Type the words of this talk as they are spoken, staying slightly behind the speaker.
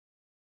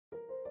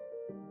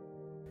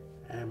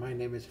My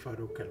name is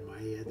Farouk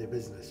Almoayyed, a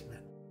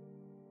businessman.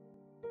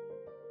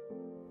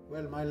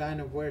 Well, my line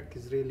of work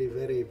is really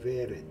very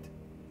varied,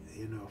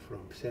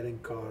 from selling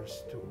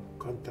cars to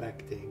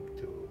contracting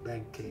to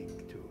banking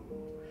to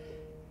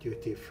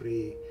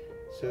duty-free.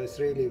 So it's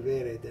really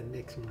varied and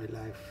makes my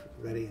life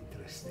very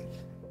interesting.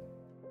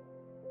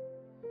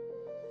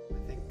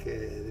 I think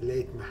the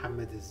late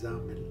Mohammed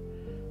Zamil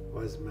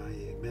was my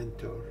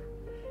mentor,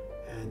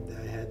 and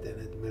I had an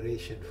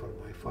admiration for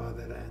my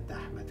father and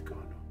Ahmed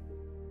Kano.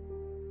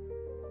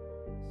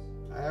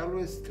 I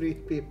always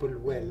treat people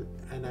well,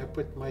 and I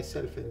put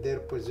myself in their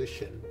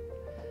position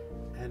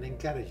and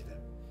encourage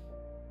them.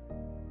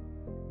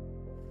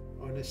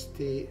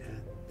 Honesty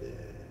and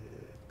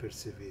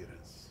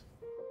perseverance.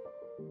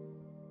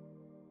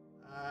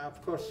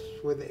 Of course,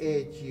 with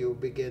age, you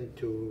begin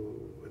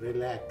to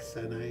relax,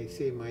 and I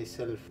see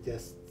myself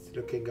just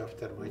looking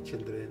after my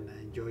children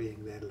and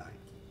enjoying their life.